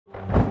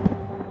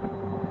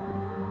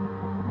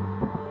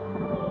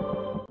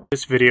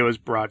This video is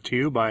brought to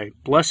you by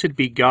Blessed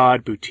Be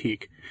God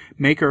Boutique,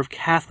 maker of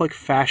Catholic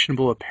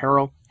fashionable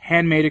apparel,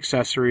 handmade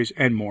accessories,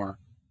 and more.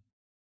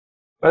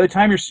 By the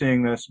time you're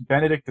seeing this,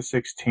 Benedict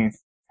XVI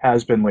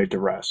has been laid to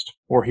rest,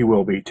 or he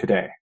will be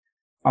today.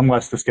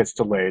 Unless this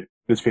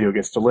video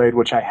gets delayed,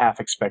 which I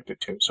half expect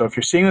it to. So if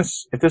you're seeing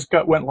this, if this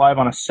went live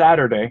on a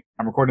Saturday,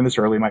 I'm recording this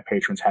early, my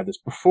patrons had this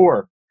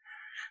before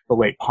the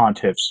late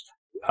pontiff's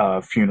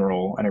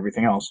funeral and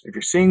everything else. If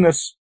you're seeing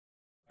this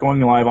going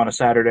live on a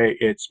Saturday,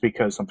 it's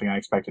because something I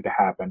expected to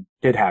happen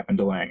did happen,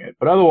 delaying it.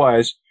 But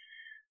otherwise,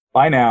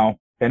 by now,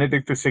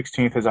 Benedict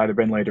XVI has either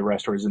been laid to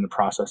rest or is in the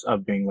process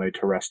of being laid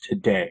to rest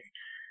today.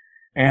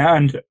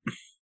 And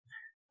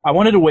I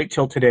wanted to wait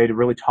till today to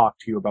really talk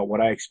to you about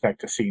what I expect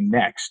to see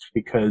next,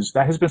 because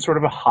that has been sort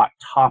of a hot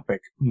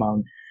topic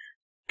among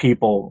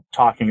people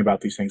talking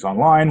about these things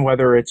online,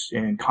 whether it's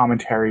in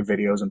commentary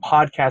videos and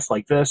podcasts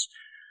like this,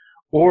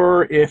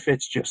 or if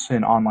it's just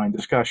in online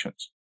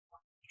discussions.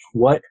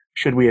 What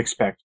should we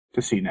expect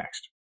to see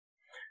next?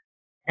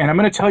 And I'm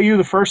going to tell you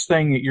the first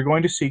thing that you're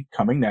going to see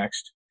coming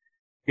next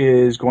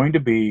is going to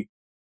be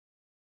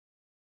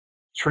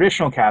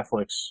traditional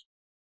Catholics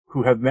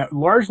who have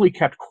largely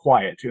kept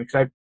quiet, because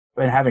I've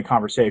been having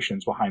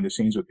conversations behind the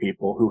scenes with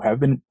people who have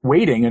been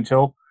waiting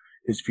until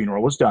his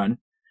funeral was done.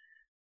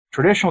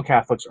 Traditional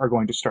Catholics are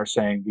going to start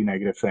saying the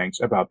negative things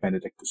about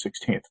Benedict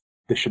XVI.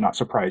 This should not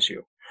surprise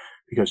you,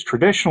 because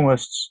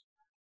traditionalists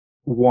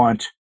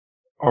want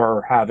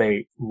or have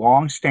a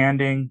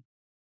long-standing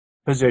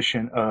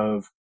position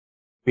of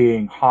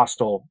being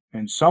hostile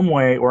in some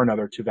way or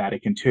another to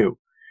Vatican II.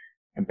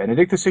 And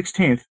Benedict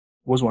XVI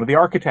was one of the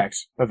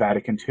architects of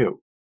Vatican II.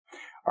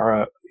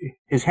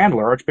 His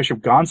handler, Archbishop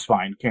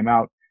Gonswein, came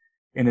out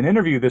in an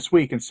interview this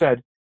week and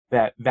said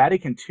that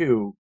Vatican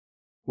II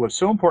was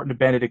so important to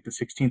Benedict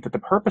XVI that the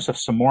purpose of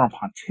Summorum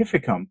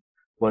Pontificum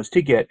was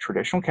to get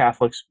traditional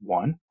Catholics,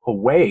 one,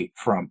 away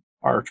from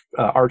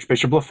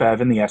Archbishop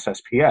Lefebvre and the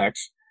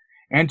SSPX,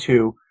 and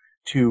two,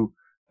 to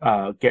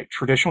get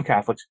traditional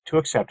Catholics to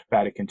accept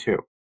Vatican II.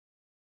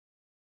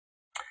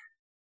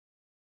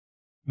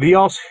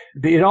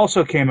 It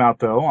also came out,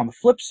 though, on the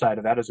flip side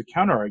of that, as a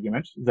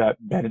counter-argument, that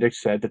Benedict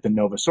said that the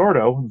Novus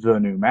Ordo, the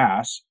new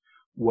Mass,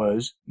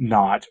 was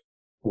not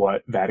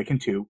what Vatican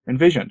II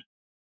envisioned.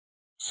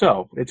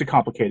 So, it's a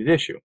complicated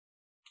issue.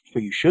 So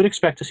you should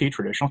expect to see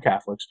traditional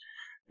Catholics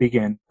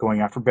begin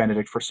going after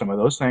Benedict for some of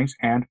those things,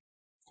 and,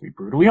 to be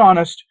brutally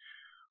honest,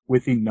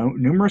 with the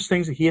numerous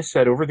things that he has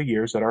said over the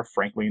years that are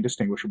frankly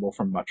indistinguishable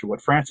from much of what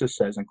Francis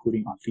says,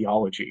 including on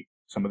theology,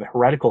 some of the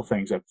heretical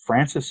things that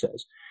Francis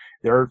says.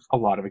 There are a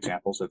lot of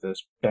examples of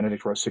this.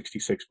 Benedict wrote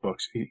 66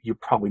 books. You're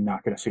probably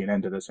not going to see an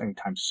end to this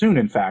anytime soon,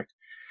 in fact,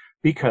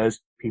 because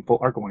people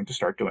are going to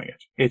start doing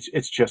it.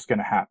 It's just going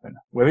to happen.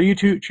 Whether you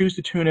choose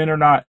to tune in or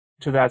not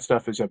to that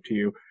stuff is up to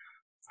you.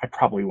 I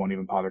probably won't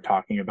even bother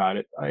talking about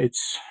it.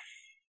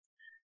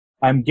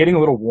 I'm getting a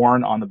little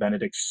worn on the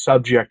Benedict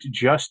subject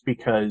just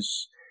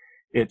because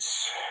it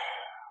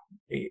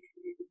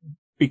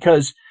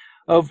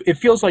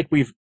feels like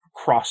we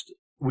crossed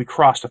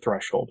a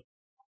threshold.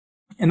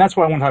 And that's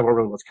why I want to talk about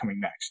really what's coming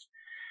next.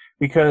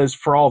 Because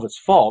for all of its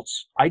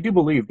faults, I do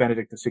believe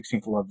Benedict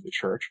XVI loved the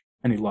church,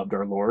 and he loved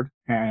our Lord,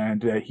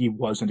 and he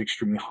wasn't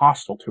extremely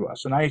hostile to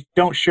us. And I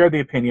don't share the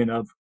opinion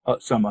of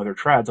some other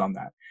trads on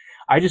that.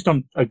 I just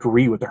don't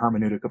agree with the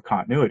hermeneutic of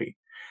continuity.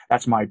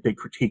 That's my big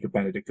critique of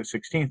Benedict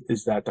XVI,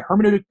 is that the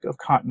hermeneutic of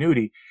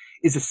continuity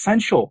is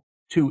essential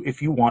to,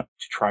 if you want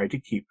to try to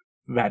keep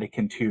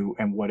Vatican II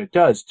and what it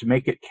does, to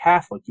make it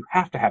Catholic, you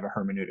have to have a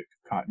hermeneutic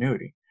of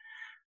continuity.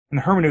 And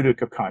the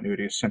hermeneutic of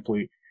continuity is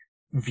simply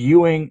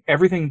viewing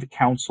everything the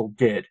council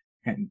did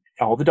and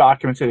all the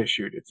documents it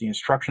issued, it's the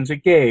instructions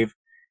it gave,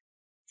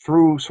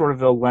 through sort of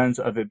the lens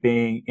of it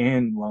being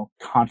in, well,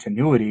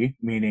 continuity,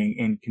 meaning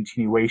in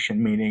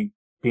continuation, meaning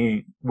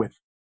being with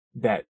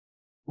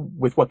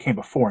what came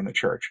before in the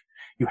church.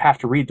 You have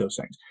to read those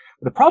things.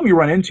 But the problem you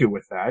run into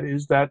with that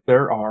is that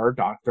there are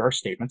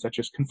statements that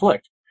just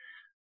conflict.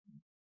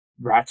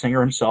 Ratzinger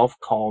himself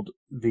called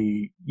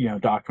the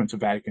documents of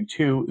Vatican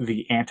II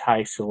the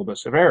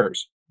anti-syllabus of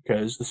errors,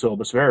 because the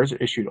syllabus of errors,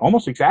 issued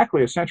almost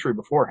exactly a century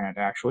beforehand,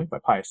 actually, by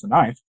Pius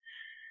IX,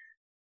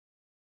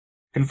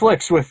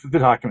 conflicts with the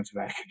documents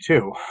of Vatican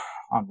II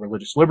on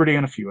religious liberty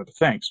and a few other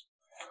things.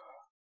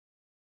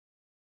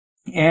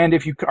 And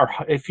if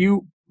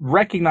you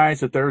recognize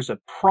that there's a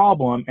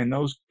problem and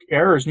those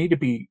errors need to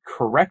be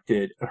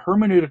corrected, a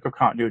hermeneutic of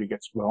continuity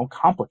gets, well,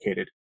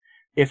 complicated,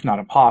 if not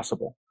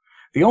impossible.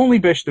 There's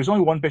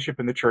only one bishop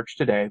in the church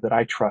today that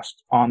I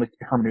trust on the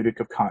hermeneutic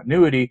of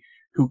continuity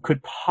who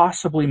could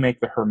possibly make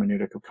the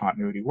hermeneutic of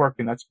continuity work,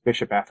 and that's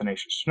Bishop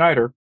Athanasius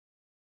Schneider,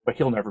 but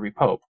he'll never be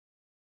pope.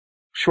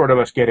 Short of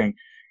us getting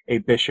a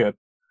bishop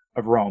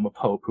of Rome, a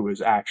pope who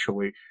is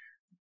actually,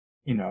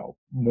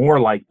 more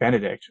like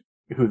Benedict,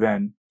 who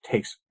then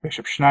takes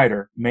Bishop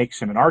Schneider,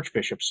 makes him an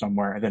archbishop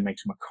somewhere, and then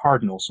makes him a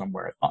cardinal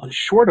somewhere.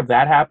 Short of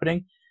that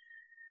happening,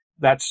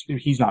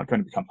 he's not going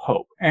to become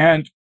pope.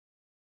 And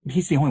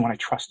he's the only one I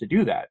trust to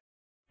do that,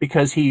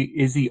 because he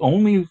is the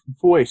only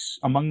voice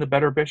among the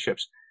better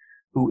bishops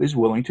who is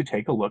willing to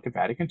take a look at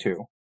Vatican II,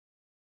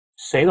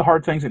 say the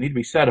hard things that need to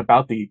be said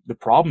about the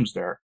problems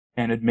there,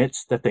 and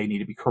admits that they need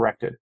to be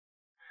corrected.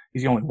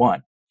 He's the only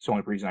one. It's the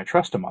only reason I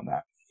trust him on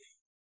that.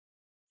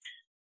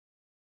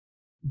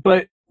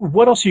 But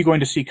what else are you going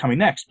to see coming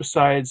next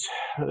besides,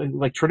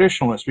 like,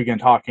 traditionalists begin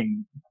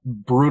talking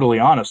brutally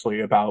honestly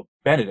about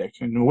Benedict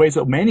in ways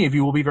that many of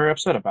you will be very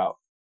upset about?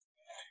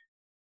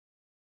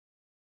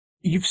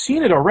 You've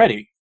seen it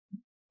already.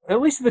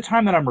 At least at the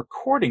time that I'm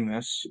recording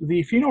this,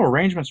 the funeral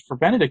arrangements for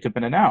Benedict have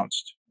been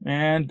announced.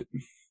 And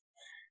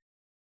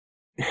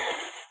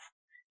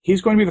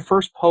he's going to be the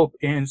first pope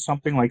in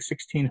something like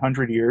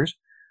 1,600 years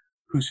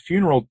whose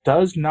funeral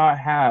does not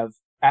have,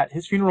 at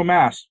his funeral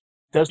mass,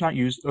 does not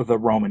use the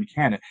Roman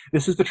canon.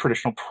 This is the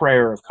traditional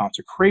prayer of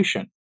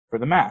consecration for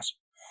the mass.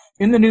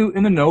 In the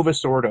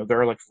Novus Ordo, there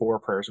are like 4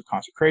 prayers of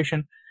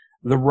consecration.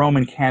 The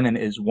Roman canon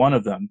is one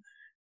of them.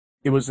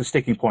 It was the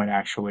sticking point,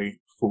 actually,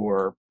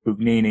 for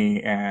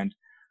Bugnini and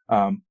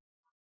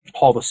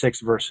Paul VI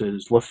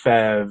versus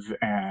Lefebvre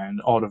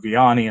and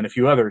Ottaviani and a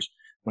few others.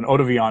 When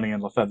Ottaviani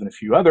and Lefebvre and a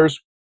few others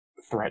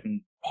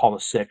threatened Paul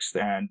VI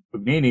and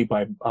Bugnini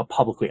by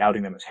publicly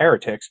outing them as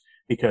heretics,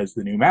 because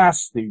the new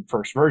Mass, the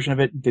first version of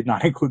it, did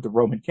not include the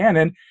Roman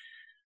canon,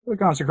 the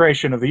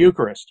consecration of the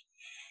Eucharist.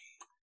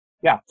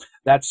 Yeah,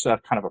 that's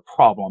kind of a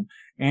problem.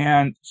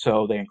 And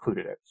so they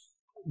included it,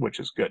 which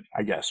is good,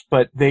 I guess.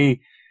 But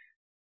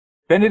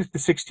Benedict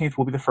XVI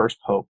will be the first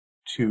pope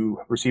to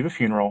receive a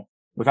funeral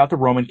without the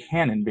Roman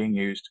canon being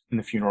used in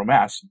the funeral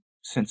Mass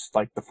since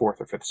like the 4th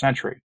or 5th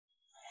century.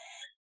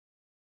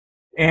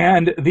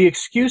 And the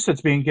excuse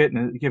that's being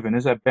given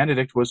is that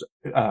Benedict was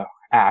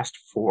asked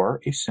for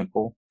a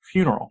simple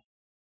funeral.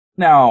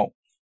 Now,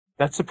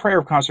 that's the prayer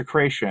of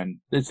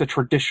consecration. It's a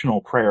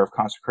traditional prayer of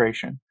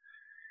consecration.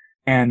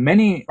 And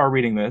many are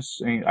reading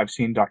this. I've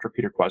seen Dr.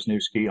 Peter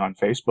Kwasniewski on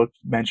Facebook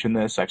mention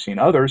this. I've seen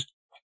others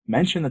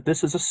mention that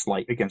this is a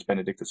slight against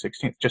Benedict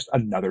XVI, just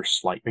another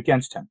slight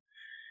against him.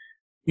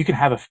 You can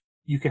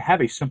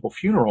have a simple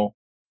funeral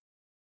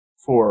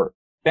for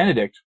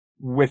Benedict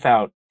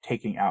without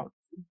taking out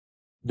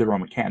the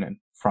Roman canon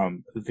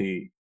from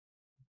the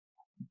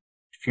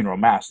funeral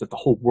Mass that the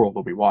whole world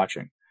will be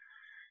watching.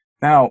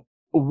 Now,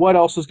 what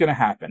else is going to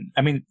happen?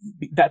 I mean,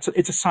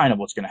 it's a sign of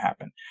what's going to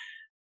happen.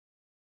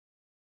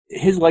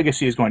 His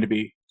legacy is going to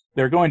be,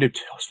 they're going to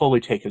slowly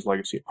take his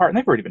legacy apart, and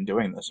they've already been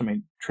doing this. I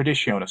mean,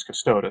 Traditionis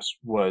Custodes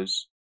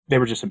they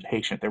were just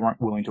impatient. They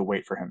weren't willing to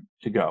wait for him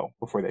to go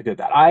before they did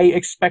that. I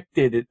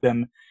expected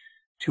them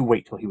to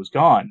wait till he was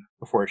gone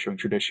before issuing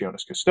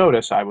Traditionis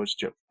Custodes. I,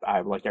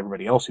 like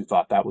everybody else who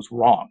thought that was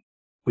wrong.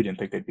 We didn't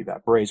think they'd be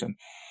that brazen.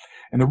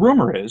 And the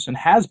rumor is, and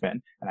has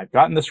been, and I've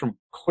gotten this from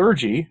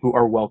clergy who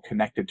are well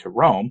connected to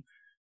Rome,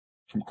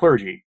 from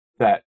clergy,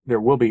 that there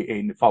will be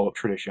a follow-up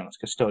Traditionis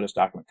Custodes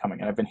document coming.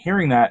 And I've been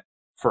hearing that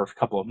for a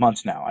couple of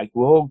months now. I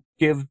will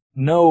give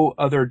no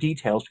other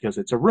details because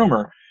it's a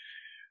rumor.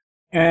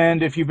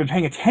 And if you've been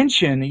paying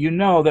attention, you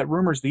know that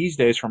rumors these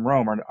days from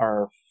Rome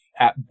are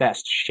at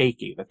best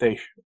shaky,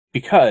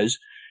 because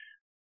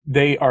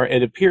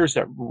it appears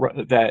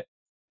that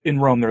in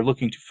Rome they're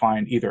looking to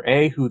find either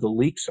who the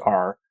leaks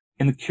are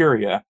in the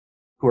Curia,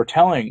 who are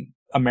telling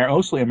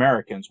mostly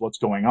Americans what's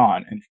going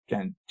on,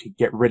 and to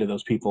get rid of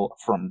those people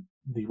from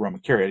the Roman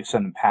Curia, to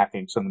send them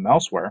packing, send them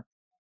elsewhere,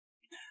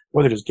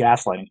 or they're just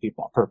gaslighting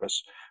people on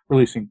purpose,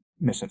 releasing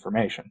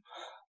misinformation.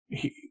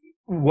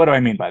 What do I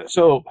mean by this?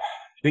 So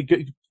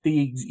the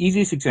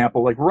easiest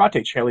example, like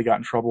Rorate Caeli got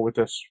in trouble with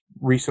this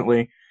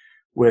recently,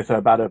 with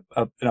about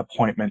an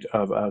appointment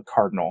of a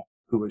cardinal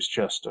who was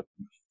just a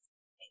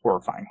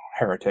horrifying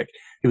heretic.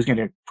 He was going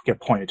to get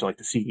appointed to like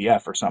the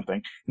CDF or something,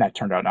 and that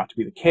turned out not to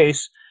be the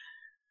case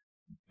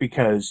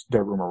because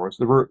their rumor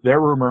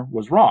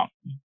was wrong.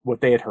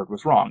 What they had heard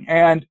was wrong.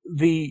 And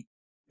the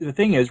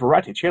thing is,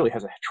 Rorate Caeli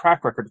has a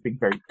track record of being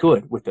very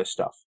good with this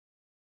stuff,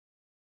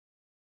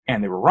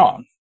 and they were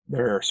wrong.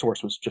 Their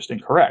source was just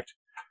incorrect.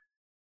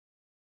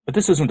 But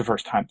this isn't the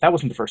first time. That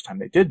wasn't the first time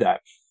they did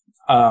that.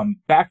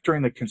 Back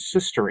during the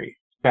consistory,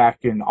 back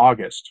in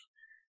August,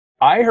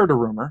 I heard a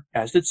rumor,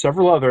 as did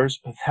several others,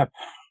 that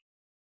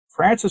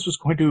Francis was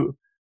going to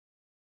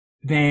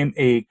name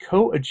a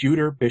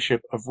coadjutor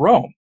bishop of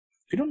Rome.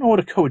 If you don't know what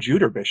a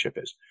coadjutor bishop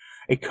is,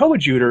 a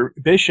coadjutor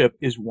bishop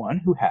is one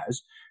who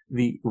has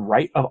the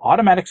right of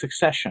automatic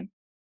succession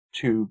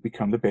to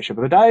become the bishop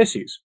of the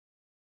diocese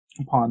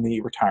upon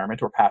the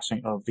retirement or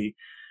passing of the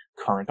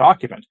current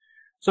occupant.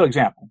 So,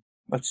 example,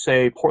 let's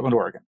say Portland,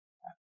 Oregon.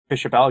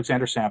 Bishop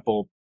Alexander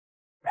Sample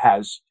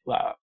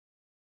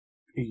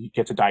he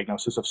gets a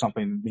diagnosis of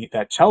something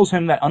that tells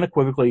him that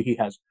unequivocally he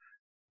has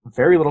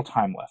very little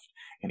time left.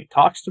 And he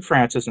talks to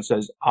Francis and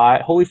says,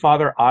 Holy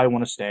Father, I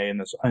want to stay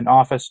in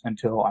office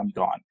until I'm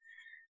gone.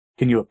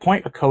 Can you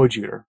appoint a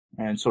coadjutor?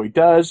 And so he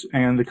does,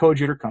 and the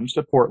coadjutor comes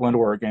to Portland,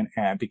 Oregon,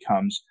 and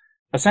becomes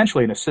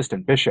essentially an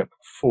assistant bishop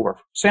for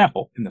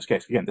Sample in this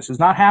case. Again, this is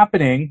not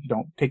happening.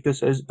 Don't take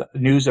this as the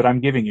news that I'm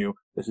giving you.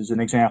 This is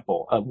an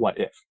example of what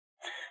if.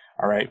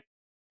 All right?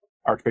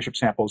 Archbishop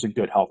Sample is in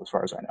good health as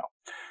far as I know.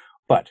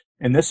 But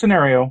in this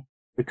scenario,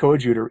 The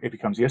coadjutor, it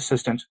becomes the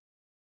assistant,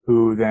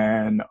 who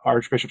then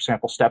Archbishop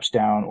Sample steps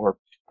down or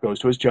goes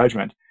to his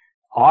judgment,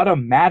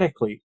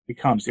 automatically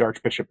becomes the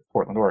Archbishop of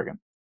Portland, Oregon.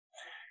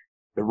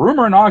 The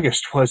rumor in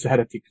August was that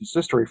at the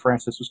consistory,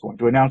 Francis was going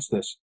to announce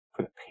this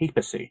for the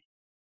papacy.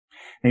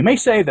 And he may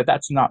say that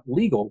that's not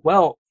legal.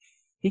 Well,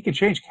 he can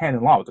change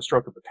canon law with the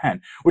stroke of a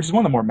pen, which is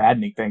one of the more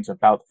maddening things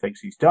about the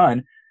things he's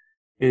done,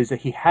 is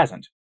that he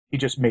hasn't. He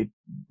just made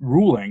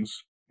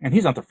rulings, and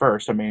he's not the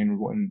first. I mean,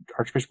 when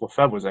Archbishop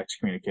Lefebvre was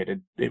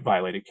excommunicated, it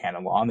violated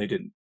canon law, and they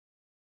didn't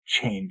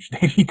change.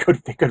 They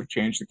could have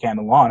changed the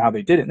canon law and how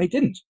they did it, and they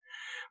didn't.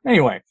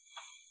 Anyway,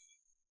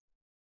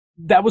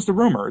 that was the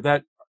rumor,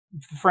 that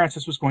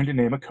Francis was going to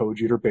name a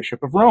coadjutor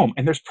bishop of Rome,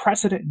 and there's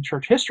precedent in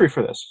church history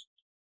for this.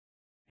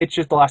 It's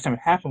just the last time it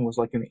happened was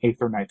like in the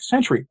 8th or 9th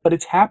century, but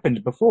it's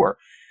happened before.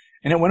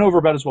 And it went over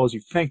about as well as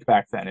you think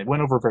back then. It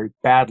went over very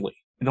badly.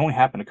 It only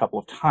happened a couple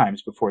of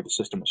times before the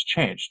system was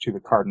changed to the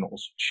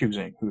cardinals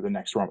choosing who the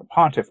next Roman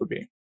pontiff would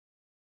be.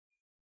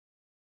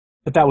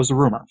 But that was the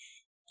rumor.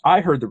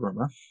 I heard the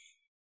rumor.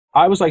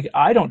 I was like,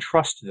 I don't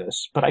trust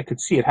this, but I could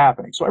see it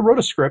happening. So I wrote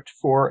a script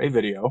for a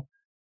video.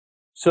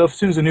 So as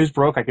soon as the news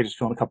broke, I could just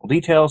fill in a couple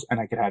details and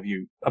I could have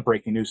you a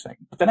breaking news thing.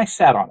 But then I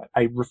sat on it.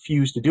 I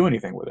refused to do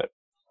anything with it.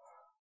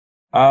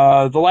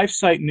 The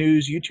LifeSite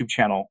News YouTube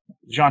channel,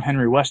 John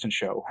Henry Weston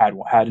Show, had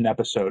an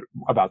episode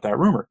about that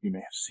rumor. You may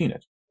have seen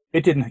it.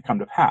 It didn't come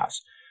to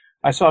pass.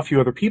 I saw a few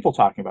other people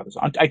talking about this.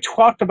 I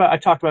talked about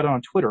it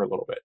on Twitter a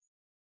little bit.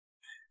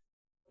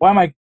 Why am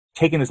I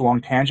taking this long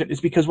tangent? Is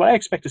because what I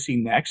expect to see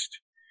next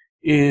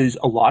is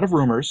a lot of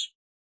rumors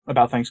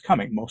about things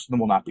coming. Most of them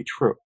will not be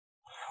true.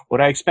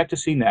 What I expect to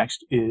see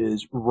next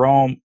is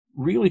Rome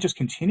really just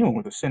continuing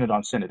with the synod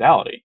on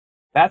synodality.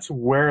 That's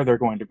where they're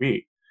going to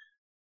be.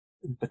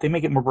 But they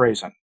make it more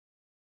brazen.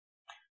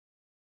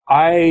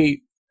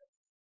 I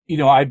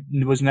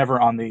was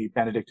never on the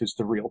Benedict is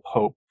the real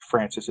Pope,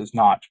 Francis is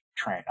not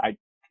trained.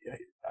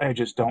 I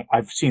just don't.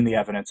 I've seen the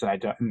evidence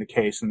and in the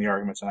case and the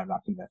arguments, and I'm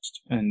not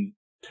convinced. And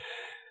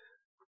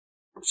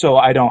so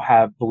I don't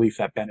have belief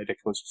that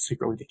Benedict was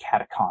secretly the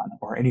catechon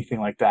or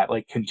anything like that,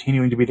 like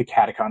continuing to be the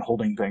catechon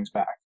holding things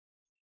back.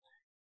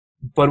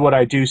 But what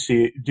I do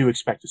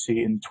expect to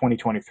see in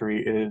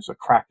 2023 is a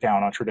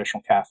crackdown on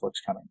traditional Catholics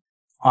coming.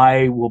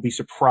 I will be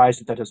surprised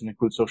if that doesn't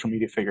include social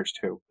media figures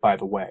too, by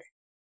the way.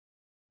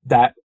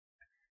 That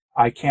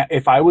I can't,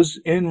 if I was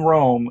in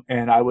Rome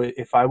and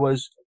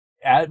reportedly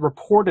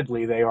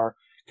they are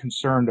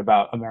concerned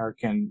about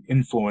American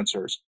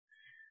influencers.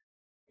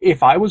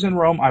 If I was in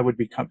Rome, I would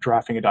be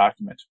drafting a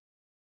document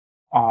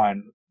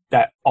on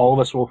that all of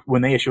us will,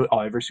 when they issue it,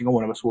 every single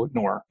one of us will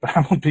ignore. But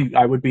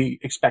I would be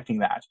expecting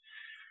that.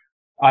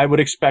 I would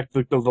expect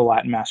the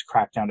Latin Mass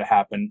crackdown to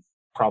happen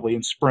probably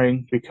in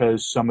spring,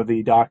 because some of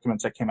the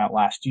documents that came out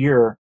last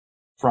year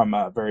from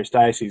various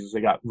dioceses,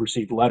 they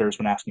received letters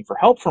when asking for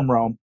help from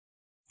Rome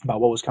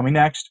about what was coming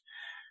next.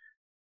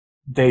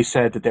 They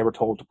said that they were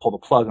told to pull the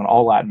plug on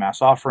all Latin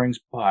Mass offerings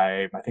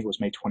by, I think it was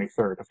May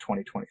 23rd of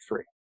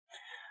 2023.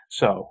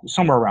 So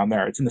somewhere around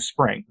there, it's in the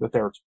spring that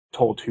they were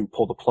told to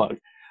pull the plug.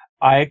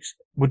 I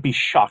would be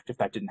shocked if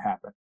that didn't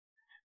happen.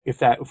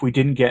 If we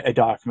didn't get a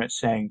document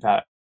saying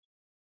that,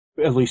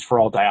 at least for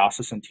all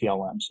diocesan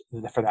TLMs,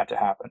 for that to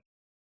happen.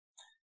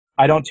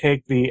 I don't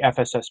take the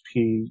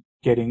FSSP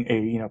getting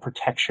a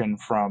protection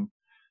from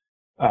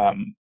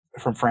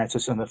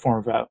Francis in the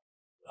form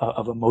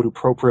of a motu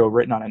proprio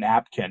written on a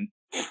napkin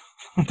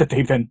that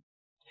they've then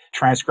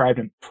transcribed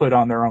and put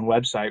on their own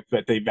website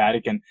that the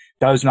Vatican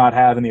does not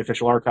have in the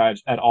official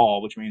archives at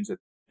all, which means that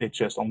it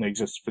just only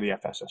exists for the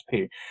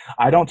FSSP.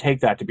 I don't take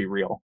that to be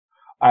real.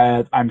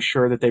 I'm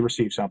sure that they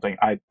received something,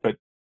 but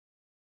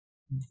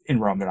in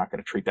Rome, they're not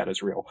going to treat that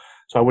as real.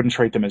 So I wouldn't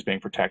treat them as being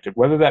protected.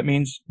 Whether that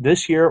means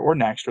this year or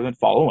next or the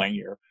following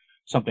year,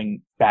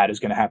 something bad is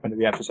going to happen to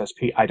the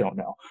FSSP, I don't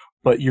know.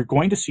 But you're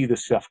going to see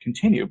this stuff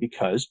continue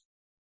because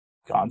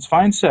Gons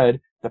Fine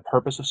said the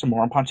purpose of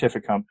Summorum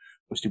Pontificum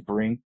was to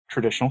bring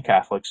traditional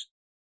Catholics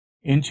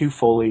into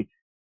fully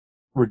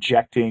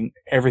rejecting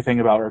everything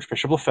about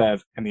Archbishop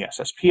Lefebvre and the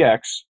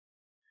SSPX,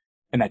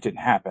 and that didn't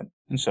happen.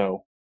 And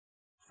so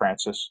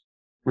Francis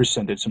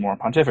rescinded Summorum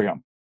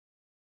Pontificum.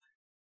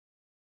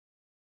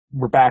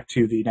 We're back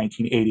to the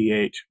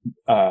 1988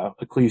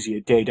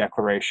 Ecclesia Dei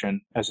Declaration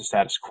as a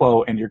status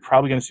quo, and you're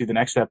probably going to see the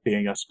next step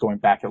being us going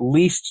back at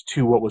least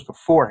to what was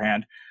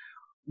beforehand,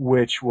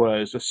 which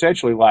was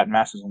essentially Latin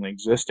Masses only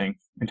existing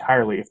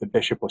entirely if the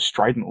bishop was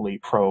stridently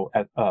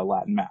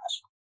pro-Latin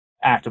Mass,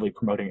 actively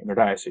promoting it in their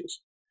diocese.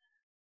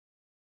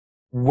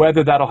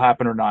 Whether that'll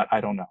happen or not,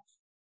 I don't know.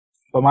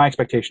 But my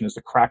expectation is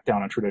the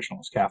crackdown on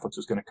traditionalist Catholics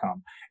is going to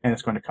come, and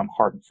it's going to come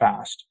hard and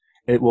fast.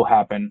 It will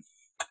happen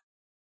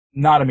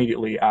not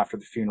immediately after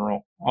the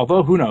funeral,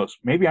 although who knows,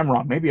 maybe I'm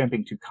wrong, maybe I'm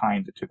being too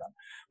kind to them,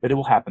 but it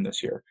will happen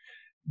this year.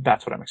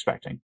 That's what I'm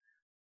expecting.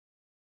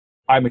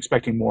 I'm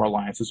expecting more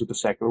alliances with the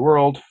secular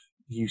world.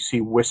 You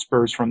see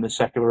whispers from the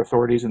secular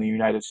authorities in the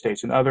United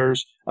States and other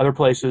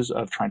places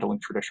of trying to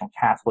link traditional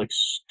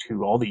Catholics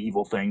to all the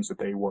evil things that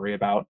they worry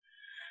about.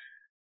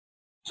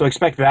 So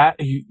expect that.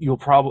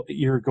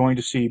 You're going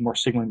to see more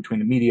signaling between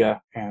the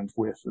media and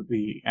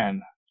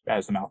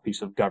as the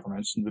mouthpiece of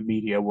governments, the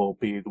media will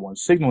be the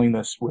ones signaling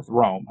this with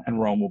Rome, and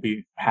Rome will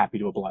be happy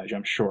to oblige,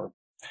 I'm sure.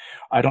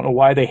 I don't know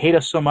why they hate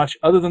us so much,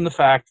 other than the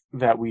fact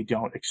that we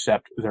don't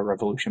accept their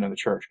revolution in the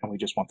church and we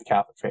just want the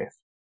Catholic faith.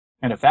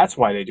 And if that's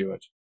why they do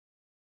it,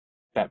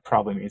 that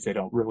probably means they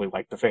don't really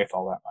like the faith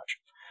all that much.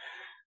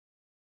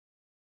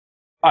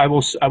 I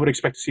would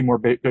expect to see more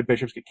good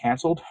bishops get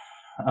canceled.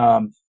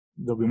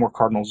 There'll be more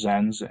Cardinal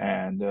Zens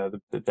and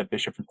the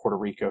bishop from Puerto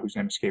Rico, whose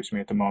name escapes me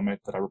at the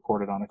moment, that I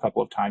reported on a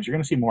couple of times. You're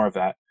going to see more of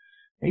that.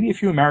 Maybe a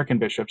few American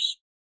bishops.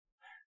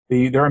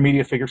 There are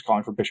media figures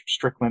calling for Bishop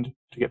Strickland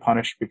to get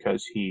punished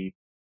because he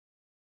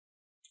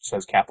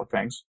says Catholic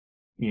things.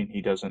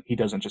 He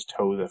doesn't just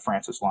toe the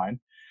Francis line.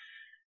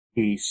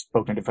 He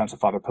spoke in defense of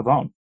Father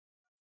Pavone.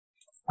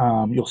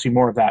 You'll see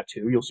more of that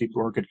too. You'll see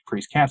more good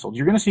priests canceled.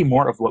 You're going to see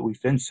more of what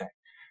we've been saying.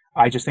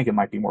 I just think it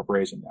might be more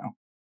brazen now.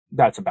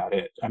 That's about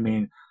it. I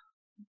mean,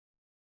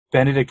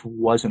 Benedict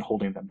wasn't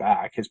holding them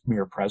back. His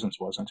mere presence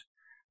wasn't.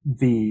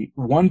 The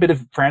one bit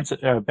of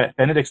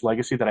Benedict's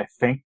legacy that I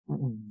think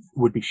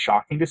would be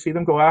shocking to see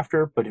them go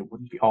after, but it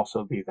wouldn't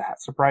also be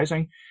that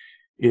surprising,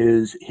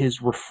 is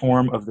his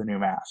reform of the new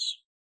Mass.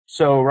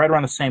 So right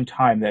around the same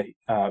time that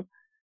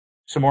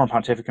Summorum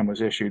Pontificum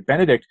was issued,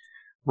 Benedict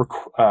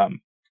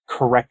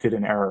corrected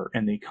an error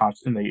in the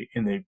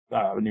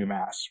new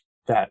Mass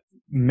that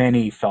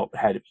many felt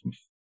had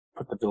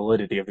put the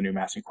validity of the new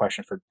Mass in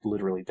question for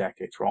literally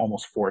decades, for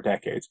almost 4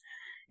 decades.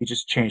 He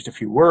just changed a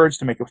few words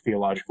to make it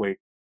theologically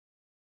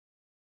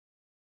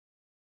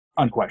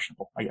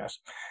unquestionable, I guess.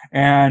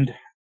 And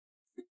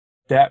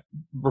that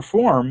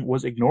reform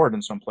was ignored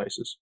in some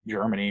places,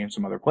 Germany and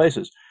some other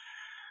places,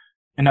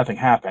 and nothing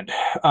happened.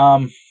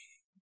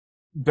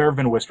 There have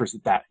been whispers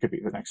that could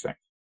be the next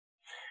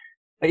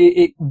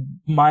thing.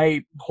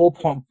 My whole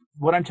point,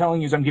 what I'm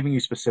telling you is I'm giving you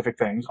specific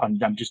things.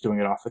 I'm just doing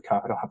it off the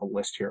cuff. I don't have a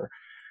list here.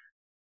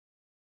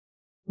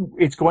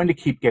 It's going to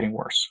keep getting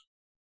worse.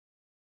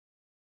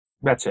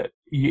 That's it.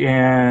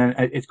 And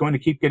it's going to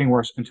keep getting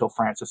worse until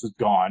Francis is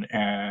gone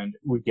and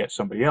we get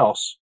somebody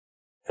else,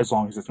 as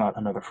long as it's not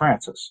another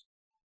Francis.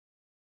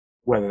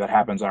 Whether that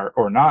happens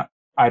or not,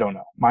 I don't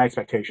know. My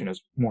expectation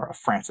is more of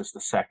Francis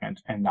II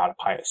and not a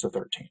Pius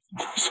XIII.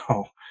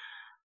 So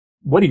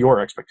what are your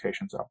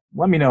expectations, though?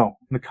 Let me know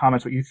in the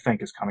comments what you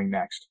think is coming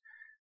next.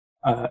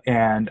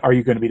 And are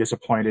you going to be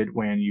disappointed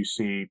when you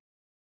see,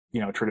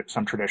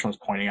 some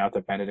traditionalists pointing out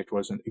that Benedict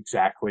wasn't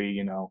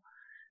exactly,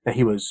 that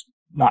he was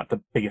not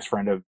the biggest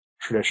friend of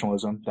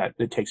traditionalism, that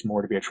it takes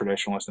more to be a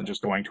traditionalist than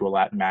just going to a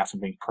Latin Mass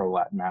and being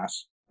pro-Latin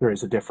Mass. There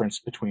is a difference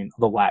between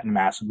the Latin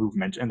Mass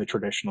movement and the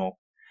traditional,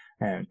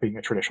 and being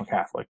a traditional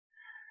Catholic.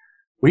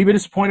 Will you be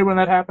disappointed when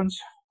that happens?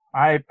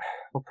 I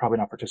will probably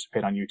not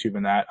participate on YouTube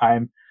in that.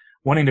 I'm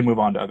wanting to move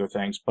on to other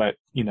things, but,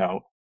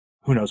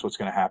 who knows what's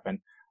going to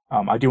happen.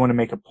 I do want to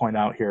make a point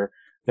out here.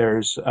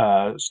 There's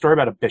a story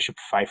about a Bishop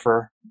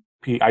Pfeiffer.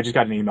 I just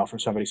got an email from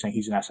somebody saying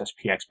he's an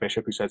SSPX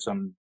bishop who said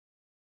some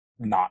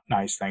not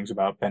nice things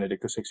about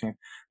Benedict XVI.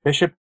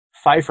 Bishop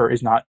Pfeiffer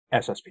is not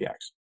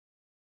SSPX.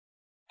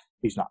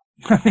 He's not.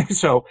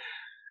 So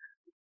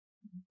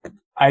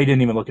I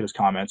didn't even look at his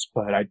comments,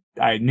 but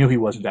I knew he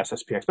wasn't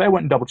SSPX. But I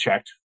went and double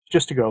checked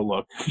just to go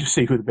look to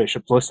see who the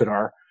bishops listed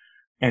are,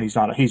 and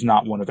he's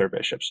not one of their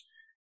bishops.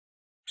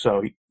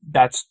 So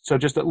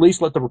just at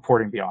least let the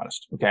reporting be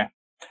honest, okay?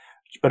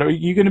 But are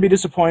you going to be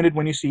disappointed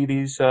when you see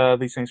these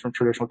things from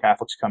traditional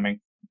Catholics coming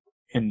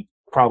in,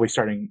 probably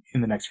starting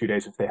in the next few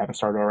days if they haven't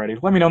started already?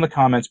 Let me know in the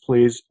comments,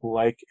 please.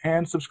 Like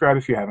and subscribe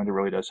if you haven't. It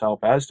really does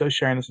help, as does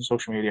sharing this on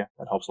social media.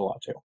 That helps a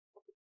lot too.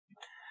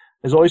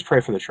 As always, pray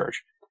for the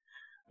church.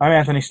 I'm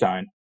Anthony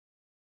Stein.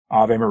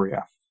 Ave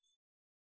Maria.